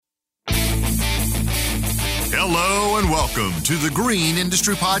Hello and welcome to the Green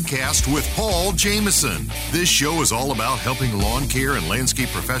Industry Podcast with Paul Jameson. This show is all about helping lawn care and landscape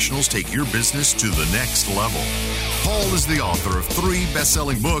professionals take your business to the next level. Paul is the author of 3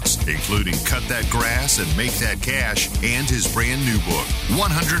 best-selling books, including Cut That Grass and Make That Cash, and his brand new book,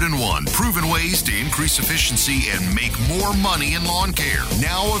 101 Proven Ways to Increase Efficiency and Make More Money in Lawn Care.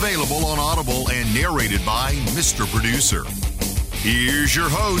 Now available on Audible and narrated by Mr. Producer. Here's your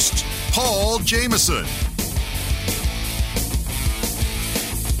host, Paul Jameson.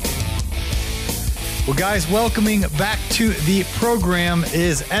 Well, guys, welcoming back to the program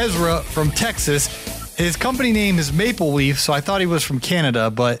is Ezra from Texas. His company name is Maple Leaf, so I thought he was from Canada,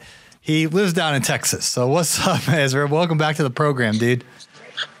 but he lives down in Texas. So what's up, Ezra? Welcome back to the program, dude.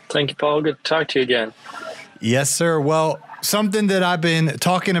 Thank you, Paul. Good to talk to you again. Yes, sir. Well, something that I've been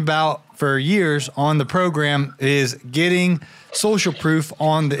talking about for years on the program is getting social proof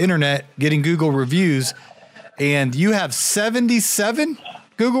on the internet, getting Google reviews. And you have 77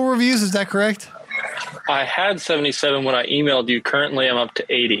 Google reviews, is that correct? I had 77 when I emailed you. Currently, I'm up to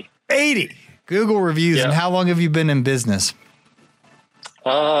 80. 80 Google reviews. Yeah. And how long have you been in business?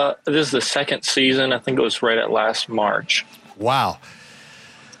 This is the second season. I think it was right at last March. Wow.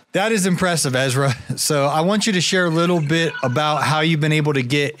 That is impressive, Ezra. So I want you to share a little bit about how you've been able to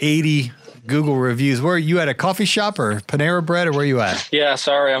get 80 Google reviews. Where are you at, a coffee shop or Panera Bread, or where are you at? Yeah,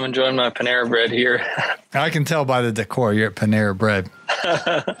 sorry. I'm enjoying my Panera Bread here. I can tell by the decor you're at Panera Bread.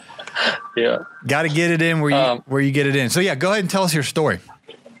 Yeah. Got to get it in where you get it in. So, yeah, go ahead and tell us your story.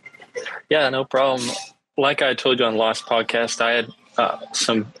 Yeah, no problem. Like I told you on the last podcast, I had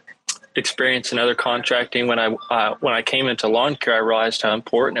some experience in other contracting. When I came into lawn care, I realized how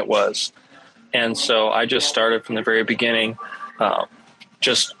important it was. And so I just started from the very beginning,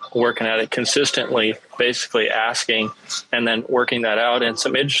 just working at it consistently, basically asking and then working that out. And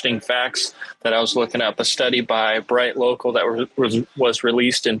some interesting facts that I was looking up, a study by Bright Local that was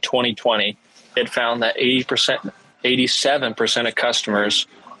released in 2020. It found that 87% of customers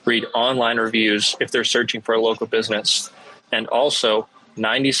read online reviews if they're searching for a local business. And also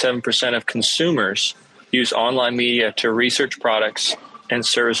 97% of consumers use online media to research products and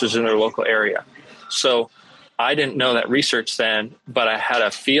services in their local area. So I didn't know that research then, but I had a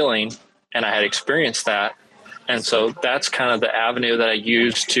feeling and I had experienced that. And so that's kind of the avenue that I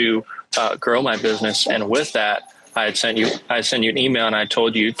used to grow my business. And with that, I sent you an email and I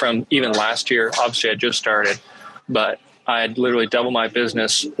told you from even last year, obviously I just started, but I had literally doubled my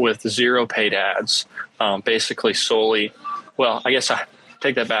business with 0 paid ads, basically solely. Well, I guess I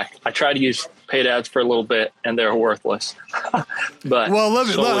take that back. I tried to use paid ads for a little bit and they're worthless. But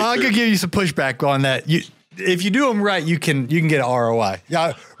I could give you some pushback on that. If you do them right, you can get an ROI.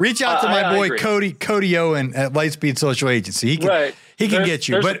 Yeah, reach out to my boy Cody Owen at Lightspeed Social Agency. He can get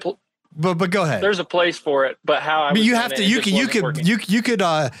you. But go ahead. There's a place for it, but how I you have to. You could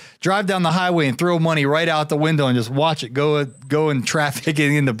drive down the highway and throw money right out the window and just watch it go in traffic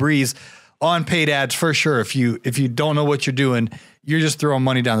and in the breeze on paid ads for sure. If you don't know what you're doing, you're just throwing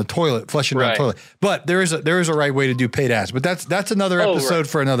money down the toilet, flushing down the toilet. But there is a right way to do paid ads. But that's another episode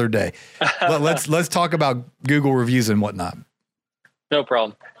for another day. But let's talk about Google reviews and whatnot. No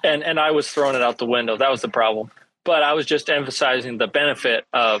problem. And I was throwing it out the window. That was the problem. But I was just emphasizing the benefit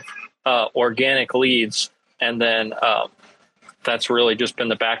of organic leads, and then that's really just been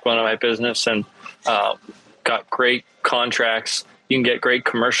the backbone of my business. And got great contracts. You can get great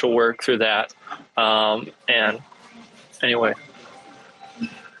commercial work through that. And anyway.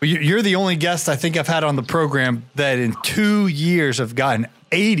 You're the only guest I think I've had on the program that in 2 years have gotten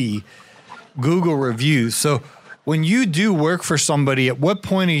 80 Google reviews. So when you do work for somebody, at what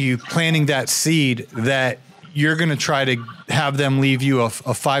point are you planting that seed that you're going to try to have them leave you a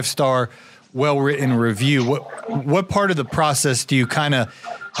 5-star, well-written review? What part of the process do you kind of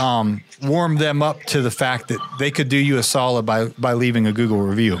warm them up to the fact that they could do you a solid by leaving a Google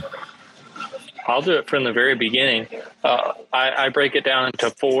review? I'll do it from the very beginning. I break it down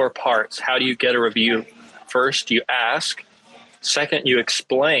into 4 parts. How do you get a review? First, you ask. Second, you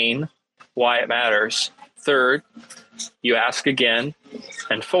explain why it matters. Third, you ask again.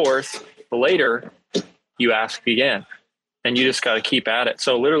 And fourth, later, you ask again. And you just got to keep at it.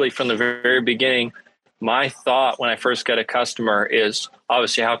 So literally from the very beginning, my thought when I first get a customer is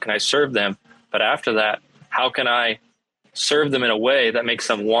obviously how can I serve them? But after that, how can I serve them in a way that makes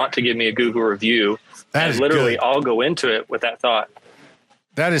them want to give me a Google review? And literally I'll go into it with that thought.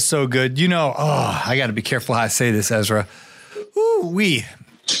 That is so good. I got to be careful how I say this, Ezra.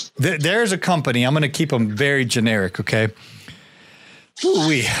 There's a company. I'm going to keep them very generic, okay?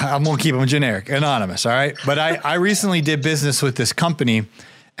 I'm going to keep them generic, anonymous, all right? But I recently did business with this company,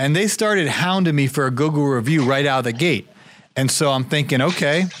 And they started hounding me for a Google review right out of the gate. And so I'm thinking,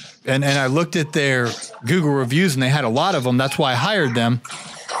 okay. And I looked at their Google reviews and they had a lot of them. That's why I hired them.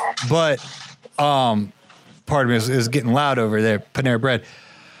 But, pardon me, is getting loud over there, Panera Bread.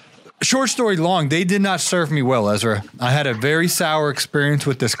 Short story long, they did not serve me well, Ezra. I had a very sour experience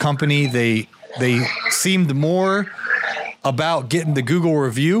with this company. They seemed more about getting the Google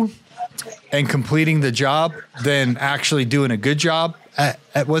review and completing the job than actually doing a good job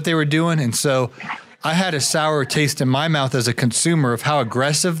at what they were doing. And so I had a sour taste in my mouth as a consumer of how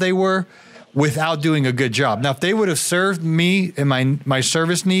aggressive they were without doing a good job. Now, if they would have served me and my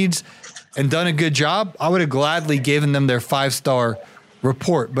service needs and done a good job, I would have gladly given them their 5-star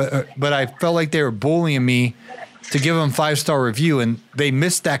report. But I felt like they were bullying me to give them 5-star review, and they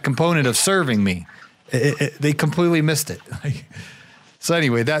missed that component of serving me. They completely missed it. So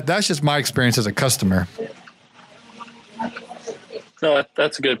anyway, that's just my experience as a customer. No,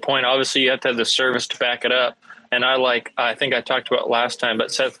 that's a good point. Obviously, you have to have the service to back it up. And I think I talked about it last time,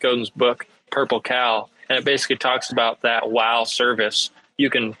 but Seth Godin's book, Purple Cow, and it basically talks about that wow service. You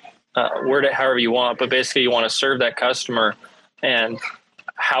can word it however you want, but basically you want to serve that customer and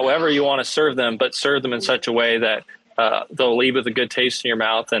however you want to serve them, but serve them in such a way that they'll leave with a good taste in your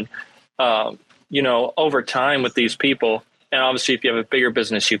mouth. And, over time with these people, and obviously if you have a bigger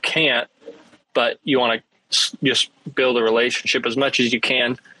business, you can't, but you want to just build a relationship as much as you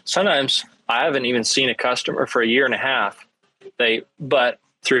can. Sometimes I haven't even seen a customer for a year and a half. But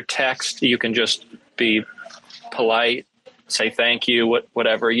through text, you can just be polite, say thank you,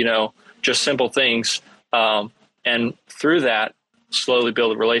 whatever, just simple things. And through that, slowly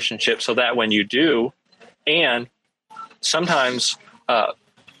build a relationship so that when you do, and sometimes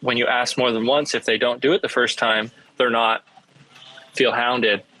when you ask more than once, if they don't do it the first time, they're not feel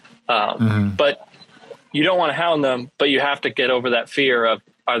hounded. But you don't want to hound them, but you have to get over that fear of,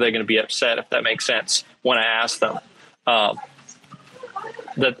 are they going to be upset, if that makes sense, when I ask them.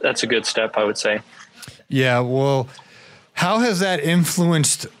 That's a good step, I would say. Yeah. Well, how has that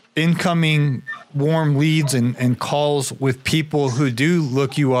influenced incoming warm leads and calls with people who do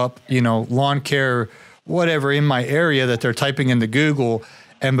look you up, lawn care, whatever in my area that they're typing into Google,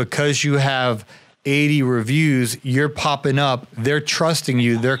 and because you have 80 reviews, you're popping up, they're trusting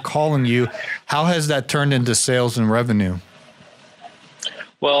you, they're calling you. How has that turned into sales and revenue?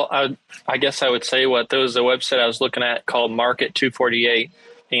 Well, I guess I would say there was a website I was looking at called Market 248,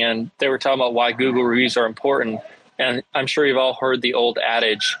 and they were talking about why Google reviews are important. And I'm sure you've all heard the old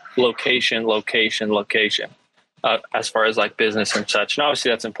adage, location, location, location, as far as like business and such. And obviously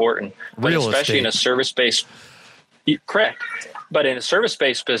that's important, but especially in a service-based, correct. But in a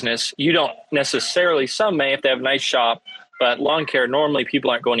service-based business, you don't necessarily, some may if they have a nice shop, but lawn care, normally people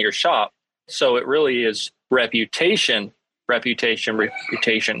aren't going to your shop. So it really is reputation.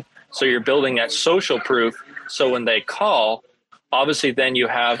 So you're building that social proof. So when they call, obviously then you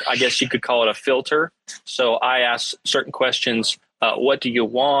have, I guess you could call it a filter. So I ask certain questions, what do you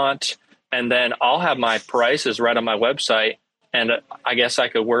want? And then I'll have my prices right on my website. And I guess I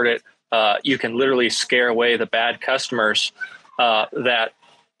could word it, you can literally scare away the bad customers that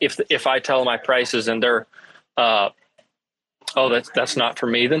if I tell them my prices and they're, that's not for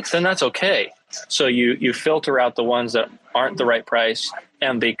me, then that's okay. So you filter out the ones that aren't the right price.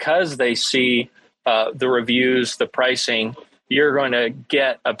 And because they see the reviews, the pricing, you're going to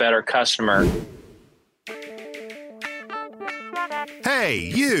get a better customer. Hey,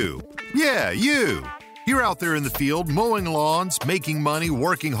 you. Yeah, you. You're out there in the field mowing lawns, making money,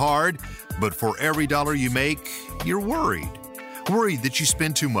 working hard. But for every dollar you make, you're worried. Worried that you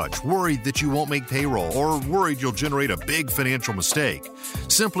spend too much, worried that you won't make payroll, or worried you'll generate a big financial mistake.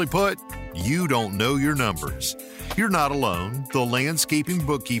 Simply put, you don't know your numbers. You're not alone. The Landscaping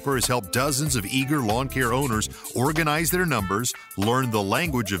Bookkeeper has helped dozens of eager lawn care owners organize their numbers, learn the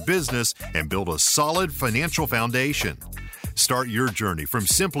language of business, and build a solid financial foundation. Start your journey from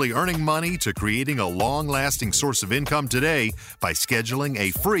simply earning money to creating a long-lasting source of income today by scheduling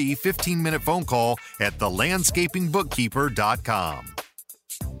a free 15-minute phone call at thelandscapingbookkeeper.com.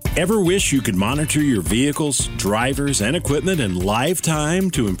 Ever wish you could monitor your vehicles, drivers, and equipment in live time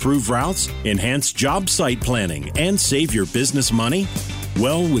to improve routes, enhance job site planning, and save your business money?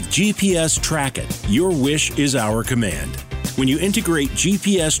 Well, with GPS Track It, your wish is our command. When you integrate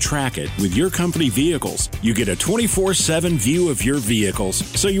GPS Track It with your company vehicles, you get a 24/7 view of your vehicles,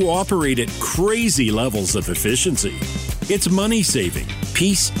 so you operate at crazy levels of efficiency. It's money-saving,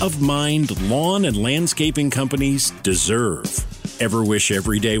 peace of mind lawn and landscaping companies deserve. Ever wish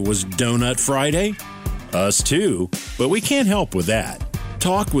every day was Donut Friday? Us too, but we can't help with that.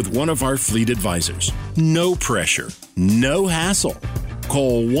 Talk with one of our fleet advisors. No pressure, no hassle.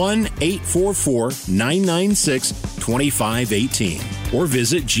 Call 1-844-996-2518 or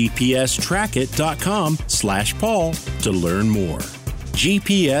visit gpstrackit.com/Paul to learn more.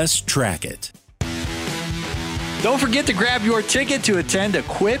 GPS Track It. Don't forget to grab your ticket to attend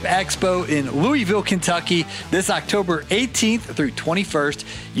Equip Expo in Louisville, Kentucky this October 18th through 21st.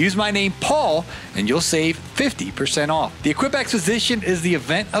 Use my name, Paul, and you'll save 50% off. The Equip Exposition is the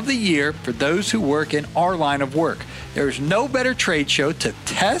event of the year for those who work in our line of work. There's no better trade show to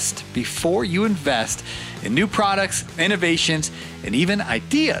test before you invest in new products, innovations, and even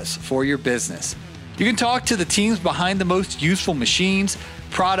ideas for your business. You can talk to the teams behind the most useful machines,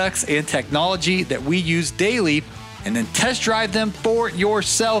 products, and technology that we use daily, and then test drive them for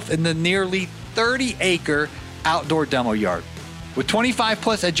yourself in the nearly 30-acre outdoor demo yard. With 25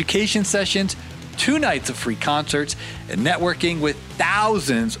 plus education sessions, 2 nights of free concerts, and networking with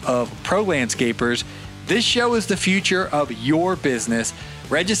thousands of pro landscapers, this show is the future of your business.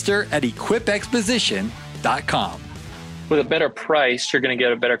 Register at equipexposition.com. With a better price, you're going to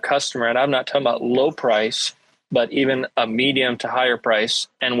get a better customer. And I'm not talking about low price, but even a medium to higher price.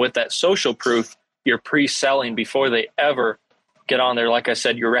 And with that social proof, you're pre-selling before they ever get on there. Like I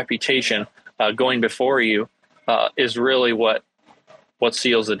said, your reputation going before you is really what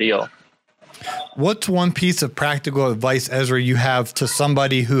seals the deal. What's one piece of practical advice, Ezra, you have to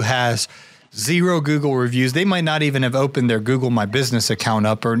somebody who has 0 Google reviews? They might not even have opened their Google My Business account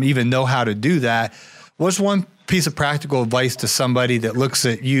up or even know how to do that. What's one piece of practical advice to somebody that looks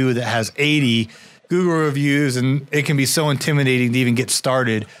at you that has 80 Google reviews and it can be so intimidating to even get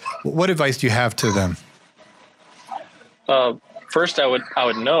started? What advice do you have to them? First, I would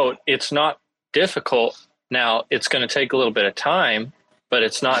note it's not difficult. Now, it's going to take a little bit of time, but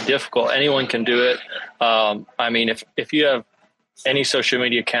it's not difficult. Anyone can do it. I mean, if you have any social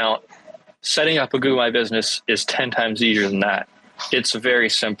media account, setting up a Google My Business is 10 times easier than that. It's very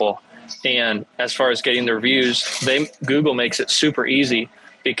simple. And as far as getting the reviews, Google makes it super easy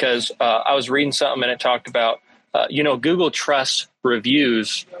because I was reading something and it talked about, Google trusts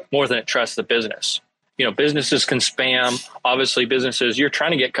reviews more than it trusts the business. Businesses can spam. Obviously, businesses, you're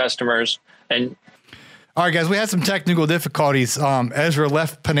trying to get customers. And all right, guys, we had some technical difficulties. Ezra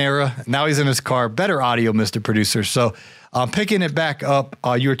left Panera. Now he's in his car. Better audio, Mr. Producer. So picking it back up,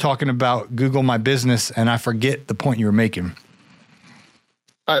 you were talking about Google My Business, and I forget the point you were making.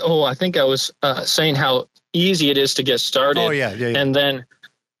 I think I was saying how easy it is to get started. Oh, yeah. And then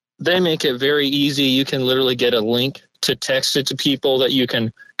they make it very easy. You can literally get a link to text it to people that you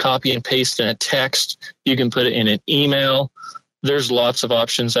can copy and paste in a text. You can put it in an email. There's lots of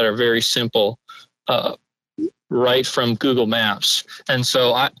options that are very simple right from Google Maps. And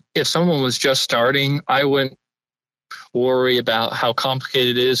so if someone was just starting, I wouldn't worry about how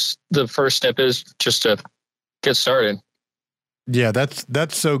complicated it is. The first step is just to get started. Yeah,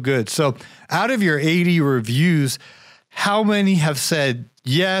 that's so good. So out of your 80 reviews, how many have said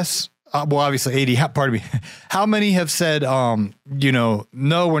yes? Well, obviously 80, pardon me. How many have said, no,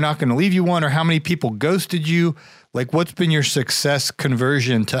 we're not going to leave you one? Or how many people ghosted you? Like, what's been your success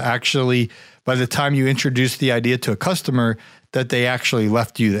conversion to actually, by the time you introduced the idea to a customer, that they actually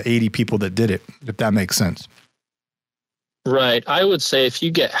left you, the 80 people that did it, if that makes sense? Right. I would say if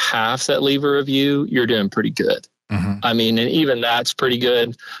you get half that leave a review, you're doing pretty good. Mm-hmm. I mean, and even that's pretty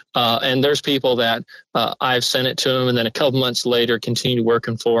good. And there's people that I've sent it to them, and then a couple months later continue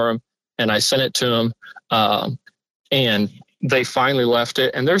working for them, and I sent it to them, and they finally left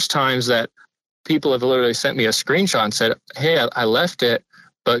it. And there's times that people have literally sent me a screenshot and said, hey, I left it,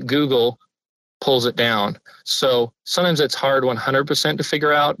 but Google pulls it down. So sometimes it's hard 100% to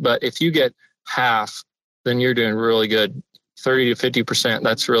figure out, but if you get half, then you're doing really good. 30 to 50%,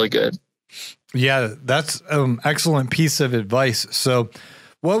 that's really good. Yeah, that's an excellent piece of advice. So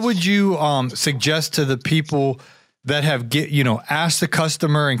what would you suggest to the people that have asked the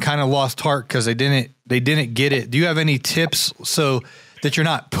customer and kind of lost heart because they didn't get it? Do you have any tips so that you're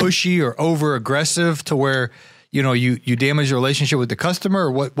not pushy or over aggressive to where, you damage the relationship with the customer?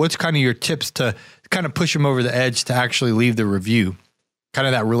 Or what's kind of your tips to kind of push them over the edge to actually leave the review? Kind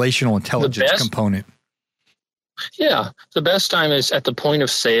of that relational intelligence component. Yeah. The best time is at the point of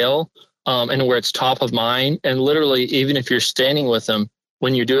sale. And where it's top of mind. And literally, even if you're standing with them,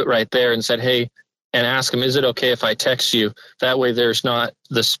 when you do it right there and said, hey, and ask them, is it okay if I text you? That way there's not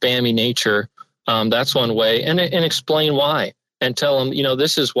the spammy nature. That's one way. And explain why. And tell them,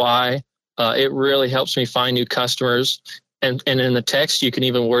 this is why. It really helps me find new customers. And in the text, you can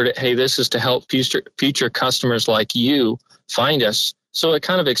even word it, hey, this is to help future customers like you find us. So it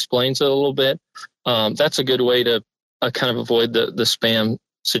kind of explains it a little bit. That's a good way to kind of avoid the spam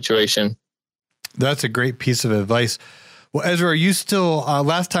situation. That's a great piece of advice. Well, Ezra, are you still,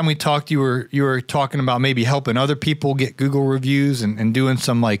 last time we talked, you were talking about maybe helping other people get Google reviews and doing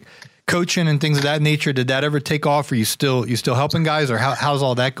some like coaching and things of that nature. Did that ever take off? Are you still helping guys, or how's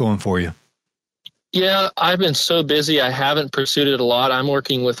all that going for you? Yeah, I've been so busy. I haven't pursued it a lot. I'm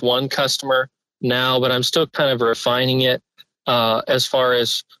working with one customer now, but I'm still kind of refining it as far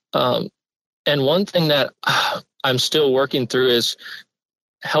as, and one thing that I'm still working through is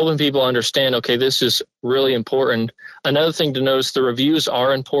helping people understand, okay, this is really important. Another thing to notice, the reviews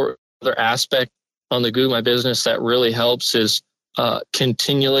are important. Another aspect on the Google My Business that really helps is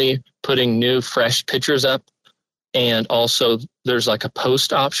continually putting new, fresh pictures up. And also there's like a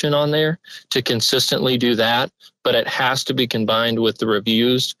post option on there to consistently do that, but it has to be combined with the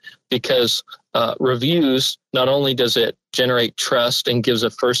reviews, because reviews, not only does it generate trust and gives a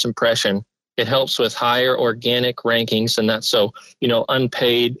first impression, it helps with higher organic rankings, and that's so,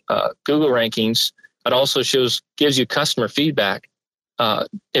 unpaid Google rankings. It also gives you customer feedback.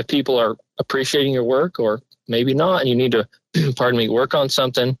 If people are appreciating your work or maybe not, and you need to, work on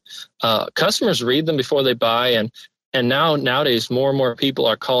something, customers read them before they buy. And nowadays, more and more people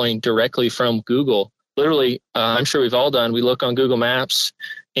are calling directly from Google. Literally, I'm sure we've all done. We look on Google Maps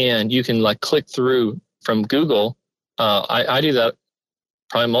and you can like click through from Google. I do that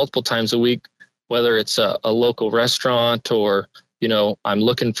probably multiple times a week, whether it's a local restaurant or, I'm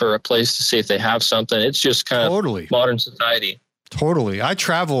looking for a place to see if they have something. It's just kind of modern society. Totally. I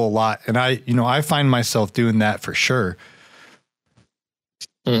travel a lot, and I find myself doing that for sure.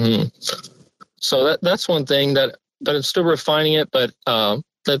 Mm-hmm. So that's one thing that I'm still refining it, but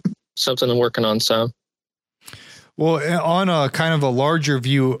that's something I'm working on some. Well, on a kind of a larger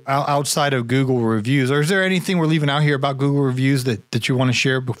view outside of Google reviews, or is there anything we're leaving out here about Google reviews that you want to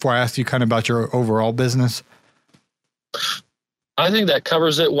share before I ask you kind of about your overall business? I think that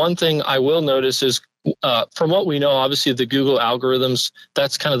covers it. One thing I will notice is, from what we know, obviously the Google algorithms,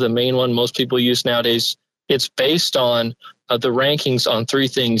 that's kind of the main one most people use nowadays. It's based on the rankings on three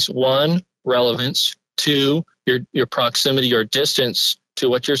things. One, relevance. Two, your proximity or distance to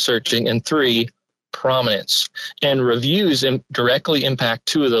what you're searching. And three, prominence. And reviews directly impact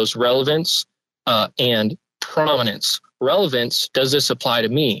two of those, relevance and prominence. Relevance, does this apply to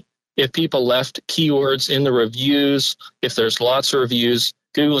me? If people left keywords in the reviews, if there's lots of reviews,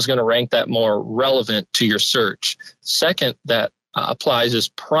 Google is going to rank that more relevant to your search. Second, that applies is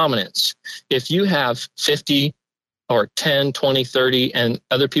prominence. If you have 50 or 10, 20, 30, and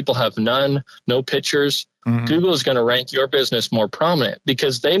other people have none, no pictures, Google is going to rank your business more prominent,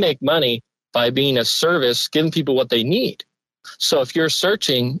 because they make money by being a service, giving people what they need. So if you're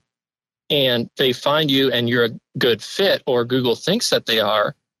searching and they find you and you're a good fit, or Google thinks that they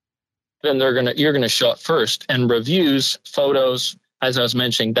are, then you're going to show up first. And reviews, photos, as I was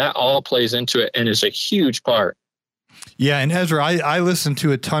mentioning, that all plays into it and is a huge part. Yeah. And Ezra, I listen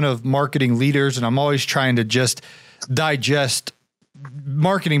to a ton of marketing leaders, and I'm always trying to just digest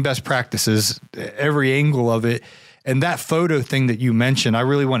marketing best practices, every angle of it. And that photo thing that you mentioned, I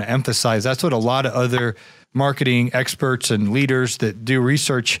really want to emphasize. That's what a lot of other marketing experts and leaders that do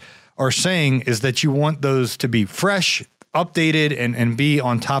research are saying, is that you want those to be fresh, updated, and be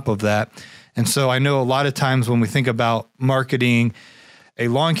on top of that. And so I know a lot of times when we think about marketing a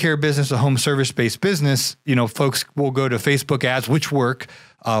lawn care business, a home service-based business, folks will go to Facebook ads, which work.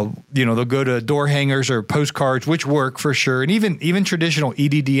 They'll go to door hangers or postcards, which work for sure. And even traditional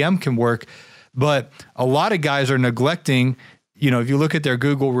EDDM can work. But a lot of guys are neglecting, if you look at their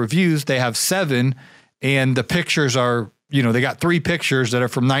Google reviews, they have 7, and the pictures are, they got 3 pictures that are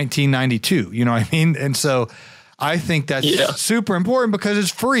from 1992. You know what I mean? And so I think that's super important, because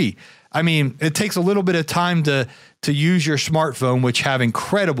it's free. I mean, it takes a little bit of time to use your smartphone, which have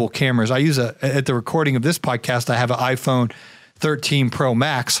incredible cameras. I use at the recording of this podcast, I have an iPhone 13 Pro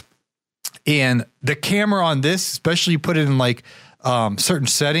Max, and the camera on this, especially you put it in like certain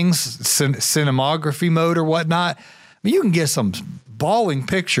settings, cinematography mode or whatnot, I mean, you can get some baller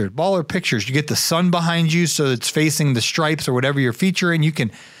pictures. You get the sun behind you, so it's facing the stripes or whatever you're featuring. You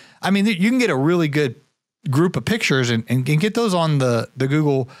can get a really good group of pictures and get those on the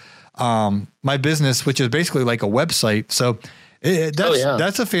Google My Business, which is basically like a website. So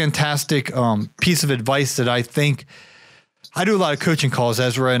that's a fantastic piece of advice that I think. I do a lot of coaching calls,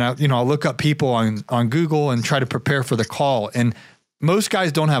 Ezra, and I'll look up people on Google and try to prepare for the call. And most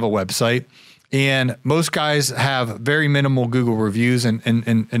guys don't have a website, and most guys have very minimal Google reviews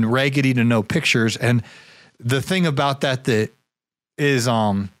and raggedy to no pictures. And the thing about that is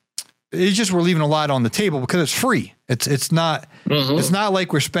it's just we're leaving a lot on the table because it's free. It's not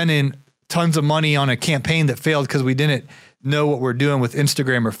like we're spending tons of money on a campaign that failed because we didn't know what we're doing with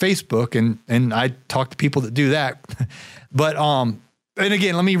Instagram or Facebook. And I talk to people that do that. But, and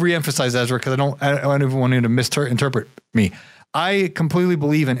again, let me reemphasize, Ezra, because I don't even want you to misinterpret me. I completely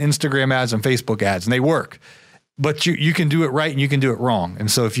believe in Instagram ads and Facebook ads, and they work. But you can do it right and you can do it wrong. And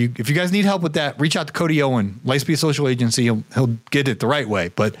so if you guys need help with that, reach out to Cody Owen, Lightspeed Social Agency. He'll get it the right way.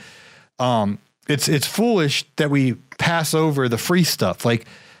 But it's foolish that we pass over the free stuff, like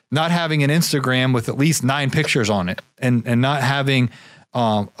not having an Instagram with at least 9 pictures on it, and not having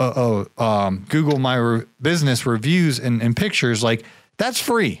Google My Business reviews and pictures. Like, that's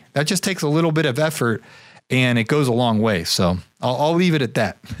free. That just takes a little bit of effort, and it goes a long way. So I'll leave it at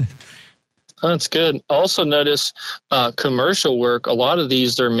that. That's good. Also notice commercial work. A lot of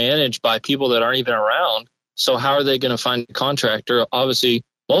these, they're managed by people that aren't even around. So how are they going to find a contractor? Obviously,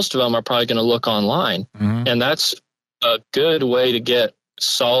 most of them are probably going to look online. Mm-hmm. And that's a good way to get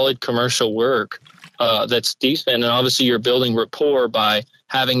solid commercial work that's decent. And obviously, you're building rapport by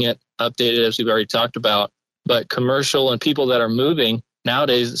having it updated, as we've already talked about. But commercial and people that are moving,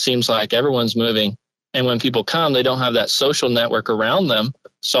 nowadays, it seems like everyone's moving. And when people come, they don't have that social network around them.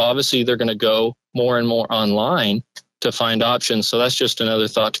 So obviously they're going to go more and more online to find options. So that's just another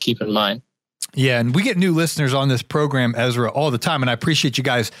thought to keep in mind. Yeah. And we get new listeners on this program, Ezra, all the time. And I appreciate you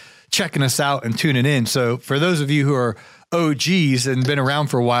guys checking us out and tuning in. So for those of you who are OGs and been around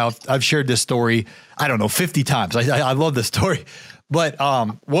for a while, I've shared this story, 50 times. I love this story. But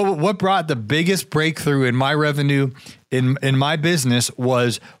what brought the biggest breakthrough in my revenue in my business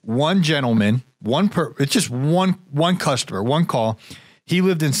was one gentleman, it's just one customer, one call. He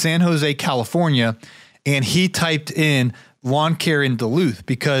lived in San Jose, California, and he typed in lawn care in Duluth,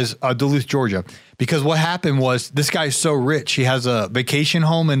 Georgia, because what happened was this guy's so rich. He has a vacation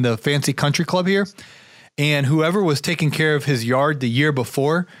home in the fancy country club here, and whoever was taking care of his yard the year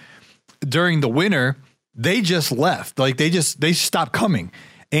before, during the winter, they just left. Like they stopped coming,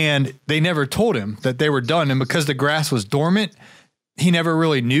 and they never told him that they were done. And because the grass was dormant, he never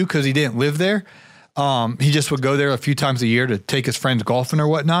really knew because he didn't live there. He just would go there a few times a year to take his friends golfing or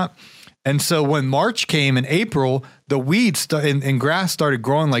whatnot. And so when March came in April, the weeds and grass started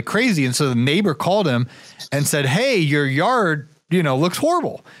growing like crazy. And so the neighbor called him and said, "Hey, your yard, looks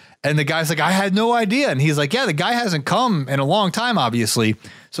horrible." And the guy's like, "I had no idea." And he's like, "Yeah, the guy hasn't come in a long time, obviously."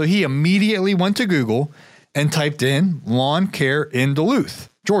 So he immediately went to Google and typed in lawn care in Duluth,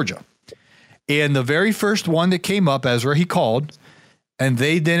 Georgia. And the very first one that came up, Ezra, he called and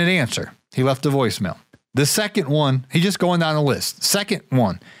they didn't answer. He left a voicemail. The second one, he just going down the list. Second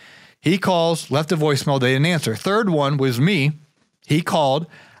one, he calls, left a voicemail. They didn't answer. Third one was me. He called.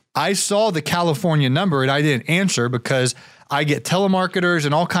 I saw the California number and I didn't answer because I get telemarketers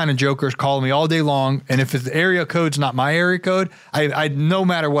and all kind of jokers calling me all day long. And if the area code's not my area code, I no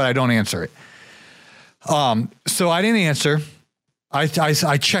matter what, I don't answer it. So I didn't answer. I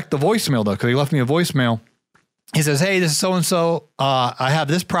checked the voicemail though, because he left me a voicemail. He says, "Hey, this is so-and-so. I have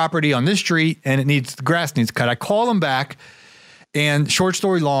this property on this street and the grass needs cut." I call him back, and short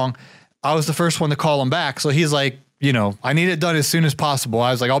story long, I was the first one to call him back. So he's like, I need it done as soon as possible.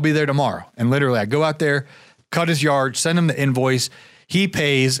 I was like, "I'll be there tomorrow." And literally I go out there, cut his yard, send him the invoice. He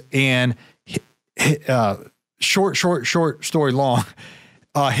pays, and short story long,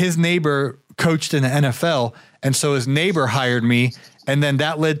 his neighbor coached in the NFL. And so his neighbor hired me. And then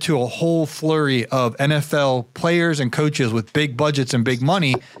that led to a whole flurry of NFL players and coaches with big budgets and big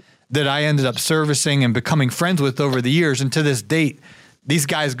money that I ended up servicing and becoming friends with over the years. And to this date, these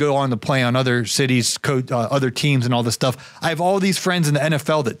guys go on to play on other cities, other teams and all this stuff. I have all these friends in the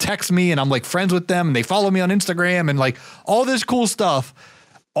NFL that text me and I'm like friends with them and they follow me on Instagram and like all this cool stuff,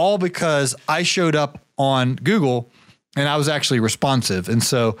 all because I showed up on Google and I was actually responsive. And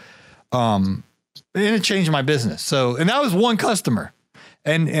so, and it changed my business. So, and that was one customer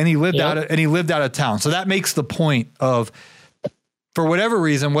and he lived out of town. So that makes the point of, for whatever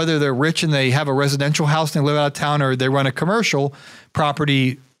reason, whether they're rich and they have a residential house and they live out of town, or they run a commercial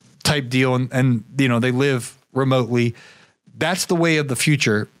property type deal and they live remotely, that's the way of the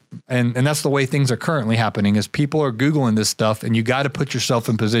future. And that's the way things are currently happening, is people are Googling this stuff and you got to put yourself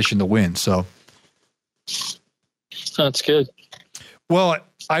in position to win. So that's good. Well,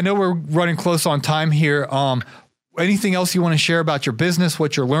 I know we're running close on time here. Anything else you want to share about your business,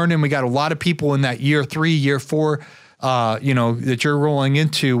 what you're learning? We got a lot of people in that year 3, year 4, that you're rolling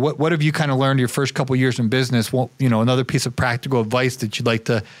into. What have you kind of learned your first couple of years in business? Well, another piece of practical advice that you'd like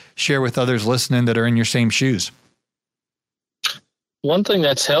to share with others listening that are in your same shoes. One thing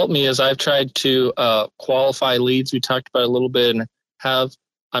that's helped me is I've tried to qualify leads. We talked about it a little bit,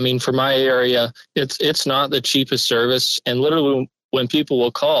 and for my area, it's not the cheapest service. And literally when people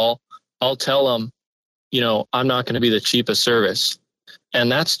will call, I'll tell them, I'm not going to be the cheapest service.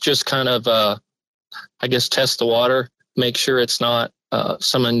 And that's just kind of, I guess, test the water, make sure it's not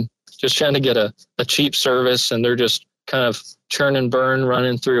someone just trying to get a cheap service and they're just kind of churn and burn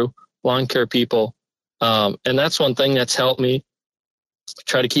running through lawn care people. And that's one thing that's helped me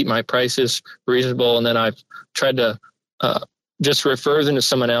try to keep my prices reasonable. And then I've tried to just refer them to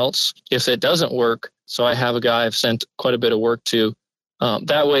someone else if it doesn't work. So I have a guy I've sent quite a bit of work to.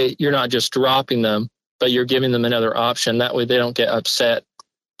 That way you're not just dropping them, but you're giving them another option. That way they don't get upset.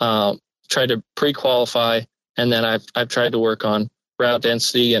 Try to pre-qualify. And then I've tried to work on route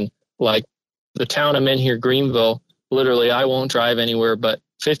density, and like the town I'm in here, Greenville, literally I won't drive anywhere, but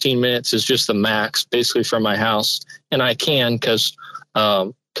 15 minutes is just the max basically from my house. And I can because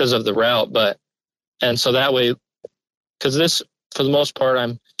of the route, and so that way, because this, for the most part,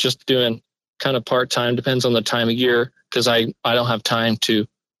 I'm just doing kind of part-time, depends on the time of year, because I don't have time to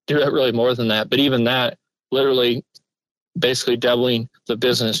do it really more than that. But even that, literally basically doubling the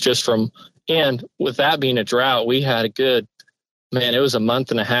business just from, and with that being a drought, we had it was a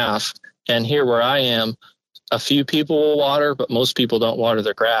month and a half. And here where I am, a few people will water, but most people don't water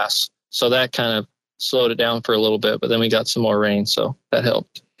their grass. So that kind of slowed it down for a little bit, but then we got some more rain. So that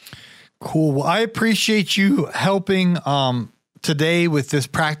helped. Cool. Well, I appreciate you helping today with this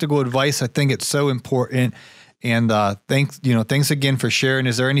practical advice. I think it's so important. And thanks again for sharing.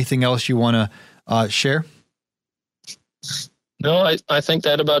 Is there anything else you want to share? No, I think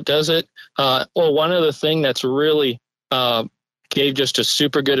that about does it. One other thing that's really gave just a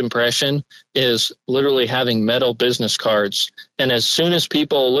super good impression is literally having metal business cards. And as soon as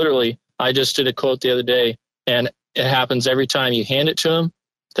people I just did a quote the other day, and it happens every time you hand it to them.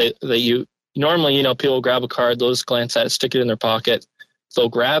 Normally, people grab a card, they'll just glance at it, stick it in their pocket. They'll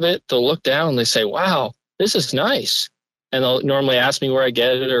grab it, they'll look down, and they say, "Wow, this is nice." And they'll normally ask me where I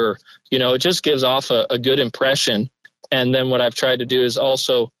get it, or, it just gives off a good impression. And then what I've tried to do is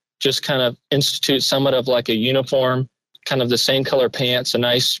also just kind of institute somewhat of like a uniform, kind of the same color pants, a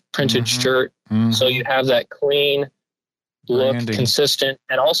nice printed shirt. Mm-hmm. So you have that clean look, branding. Consistent,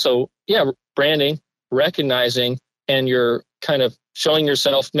 and also, branding, recognizing, and you're kind of showing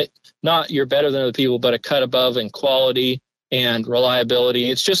yourself, not you're better than other people, but a cut above in quality and reliability.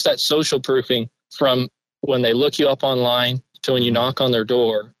 It's just that social proofing from when they look you up online to when you knock on their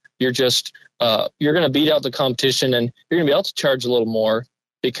door. You're just, you're going to beat out the competition, and you're going to be able to charge a little more,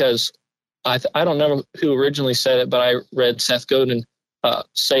 because I don't know who originally said it, but I read Seth Godin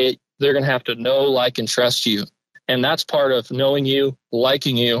say it, they're going to have to know, like, and trust you. And that's part of knowing you,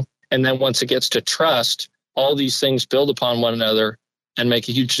 liking you. And then once it gets to trust, all these things build upon one another and make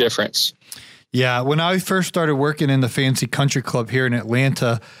a huge difference. Yeah. When I first started working in the Fancy Country Club here in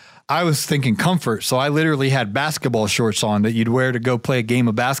Atlanta, I was thinking comfort. So I literally had basketball shorts on that you'd wear to go play a game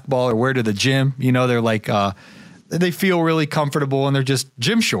of basketball or wear to the gym. They're like, they feel really comfortable, and they're just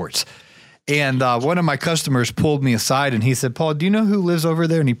gym shorts. And one of my customers pulled me aside and he said, "Paul, do you know who lives over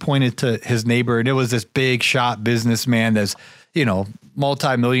there?" And he pointed to his neighbor, and it was this big shot businessman that's,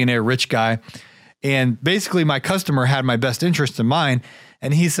 multi-millionaire rich guy. And basically my customer had my best interest in mind.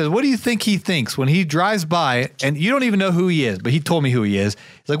 And he says, "What do you think he thinks when he drives by?" And you don't even know who he is, but he told me who he is.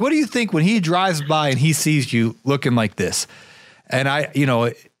 He's like, "What do you think when he drives by and he sees you looking like this?" And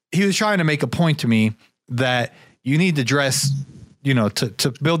he was trying to make a point to me that you need to dress,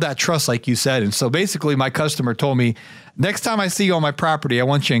 to build that trust, like you said. And so basically my customer told me, "Next time I see you on my property, I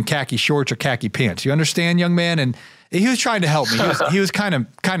want you in khaki shorts or khaki pants. You understand, young man?" And he was trying to help me. He was kind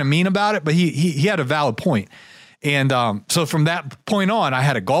of mean about it, but he had a valid point. And so from that point on, I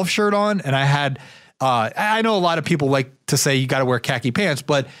had a golf shirt on, and I had, I know a lot of people like to say you got to wear khaki pants,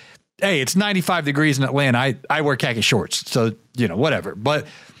 but hey, it's 95 degrees in Atlanta. I wear khaki shorts. So, whatever. But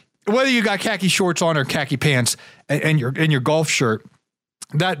whether you got khaki shorts on or khaki pants and your golf shirt,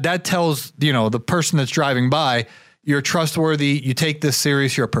 that tells, the person that's driving by, you're trustworthy. You take this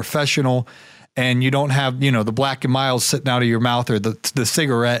serious. You're a professional, and you don't have, the Black and Milds sitting out of your mouth, or the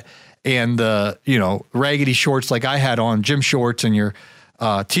cigarette and the, raggedy shorts like I had on, gym shorts, and your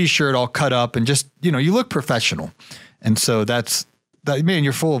T-shirt all cut up, and just, you look professional. And so man,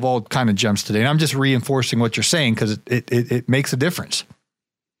 you're full of all kind of gems today. And I'm just reinforcing what you're saying, because it makes a difference.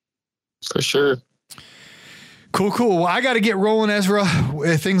 For sure. Cool. Well, I got to get rolling, Ezra.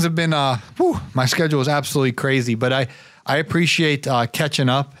 Things have been, my schedule is absolutely crazy, but I appreciate catching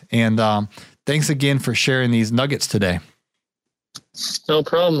up, and thanks again for sharing these nuggets today. No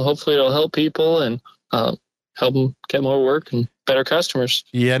problem. Hopefully it'll help people and help them get more work and better customers.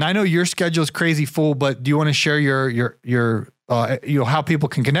 Yeah. And I know your schedule is crazy full, but do you want to share your how people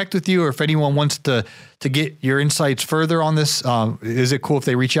can connect with you, or if anyone wants to get your insights further on this, is it cool if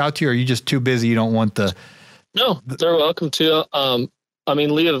they reach out to you, or are you just too busy? You don't want the... No, they're welcome to.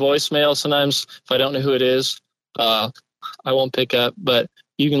 Leave a voicemail. Sometimes if I don't know who it is, I won't pick up, but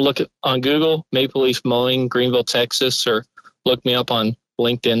you can look on Google, Maple Leaf Mowing, Greenville, Texas, or look me up on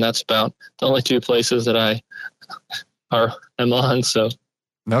LinkedIn. That's about the only two places that I'm on. So,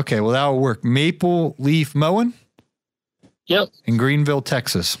 okay, well, that'll work. Maple Leaf Mowing? Yep. In Greenville,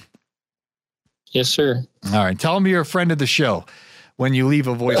 Texas. Yes, sir. All right. Tell him you're a friend of the show when you leave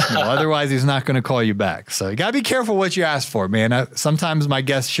a voicemail. Otherwise, he's not going to call you back. So you got to be careful what you ask for, man. Sometimes my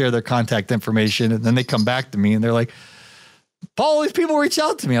guests share their contact information, and then they come back to me and they're like, Paul, these people reach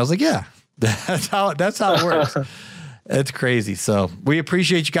out to me. I was like, yeah, that's how it works. It's crazy. So we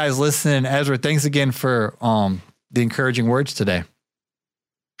appreciate you guys listening. Ezra, thanks again for the encouraging words today.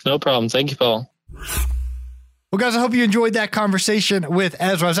 No problem. Thank you, Paul. Well, guys, I hope you enjoyed that conversation with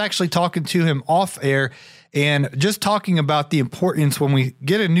Ezra. I was actually talking to him off air and just talking about the importance when we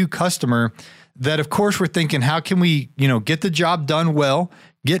get a new customer that, of course, we're thinking, how can we, get the job done well,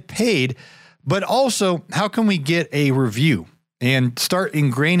 get paid, but also how can we get a review and start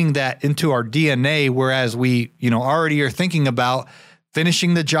ingraining that into our DNA, whereas we, already are thinking about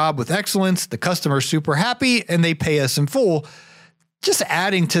finishing the job with excellence, the customer's super happy, and they pay us in full. Just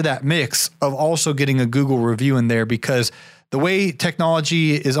adding to that mix of also getting a Google review in there, because the way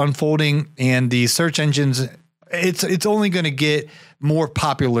technology is unfolding and the search engines, it's only going to get more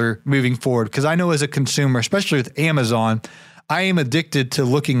popular moving forward. Because I know as a consumer, especially with Amazon, I am addicted to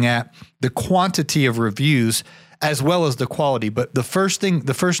looking at the quantity of reviews as well as the quality. But the first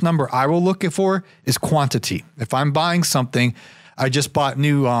number I will look for is quantity. If I'm buying something, I just bought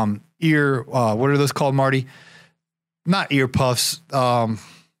new what are those called, Marty? Not ear puffs.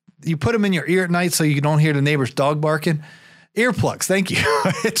 You put them in your ear at night so you don't hear the neighbor's dog barking. Earplugs. Thank you.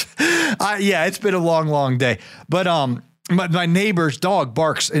 It's been a long, long day. But my neighbor's dog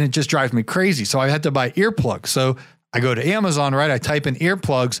barks and it just drives me crazy. So I had to buy earplugs. So I go to Amazon, right? I type in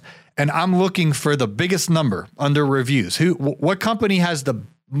earplugs and I'm looking for the biggest number under reviews. What company has the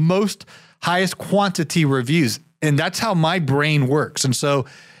highest quantity reviews? And that's how my brain works. And so,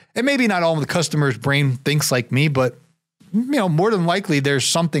 and maybe not all of the customers' brain thinks like me, but more than likely there's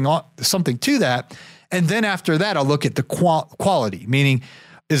something to that. And then after that, I'll look at the quality, meaning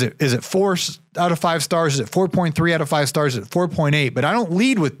is it 4 out of 5 stars? Is it 4.3 out of 5 stars? Is it 4.8? But I don't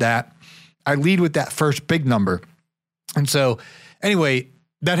lead with that. I lead with that first big number. And so anyway,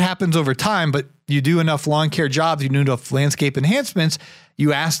 that happens over time, but you do enough lawn care jobs, you do enough landscape enhancements,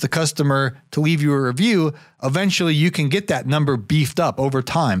 you ask the customer to leave you a review, eventually you can get that number beefed up over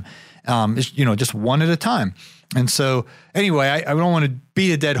time. Just one at a time. And so anyway, I don't want to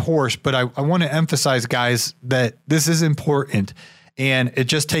beat a dead horse, but I want to emphasize, guys, that this is important and it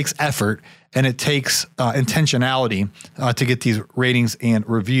just takes effort and it takes intentionality to get these ratings and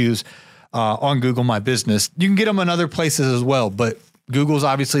reviews on Google My Business. You can get them in other places as well, but Google's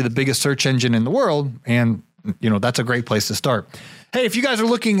obviously the biggest search engine in the world. And, that's a great place to start. Hey, if you guys are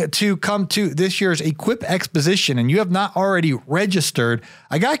looking to come to this year's Equip Exposition and you have not already registered,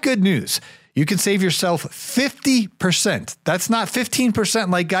 I got good news. You can save yourself 50%. That's not 15%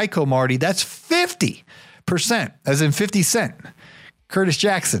 like Geico, Marty. That's 50%, as in 50 Cent. Curtis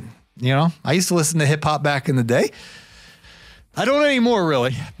Jackson. I used to listen to hip hop back in the day. I don't anymore,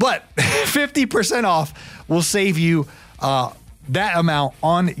 really. But 50% off will save you that amount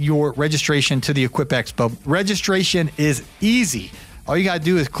on your registration to the Equip Expo. Registration is easy. All you got to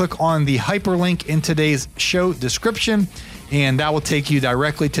do is click on the hyperlink in today's show description, and that will take you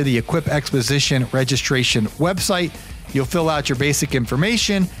directly to the Equip Exposition registration website. You'll fill out your basic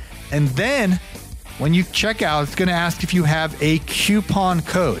information, and then when you check out, it's going to ask if you have a coupon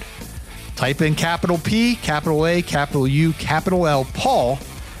code. Type in capital P, capital A, capital U, capital L, Paul,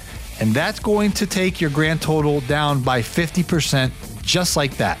 and that's going to take your grand total down by 50%, just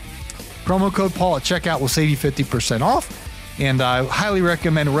like that. Promo code Paul at checkout will save you 50% off. And I highly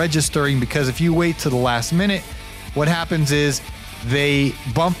recommend registering, because if you wait to the last minute, what happens is they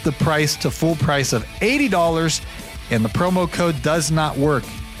bump the price to full price of $80, and the promo code does not work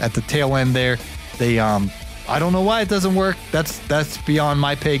at the tail end there. They, I don't know why it doesn't work. That's beyond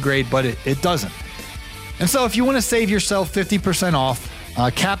my pay grade, but it doesn't. And so if you want to save yourself 50% off,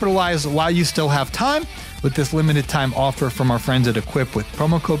 capitalize while you still have time with this limited time offer from our friends at Equip. With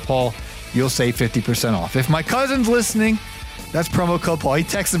promo code Paul, you'll save 50% off. If my cousin's listening, that's promo code Paul. He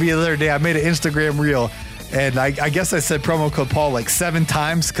texted me the other day. I made an Instagram reel, and I guess I said promo code Paul like 7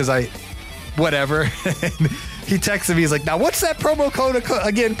 times because whatever. he texted me. He's like, now what's that promo code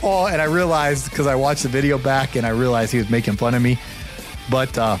again, Paul? And I realized, because I watched the video back and I realized he was making fun of me.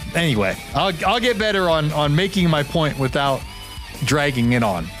 But anyway, I'll get better on making my point without dragging it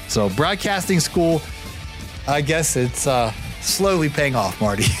on. So broadcasting school, I guess it's slowly paying off,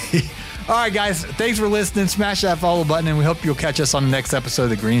 Marty. All right, guys, thanks for listening. Smash that follow button, and we hope you'll catch us on the next episode of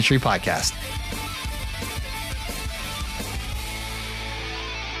the Green Industry Podcast.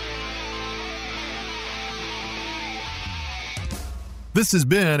 This has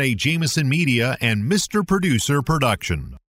been a Jameson Media and Mr. Producer production.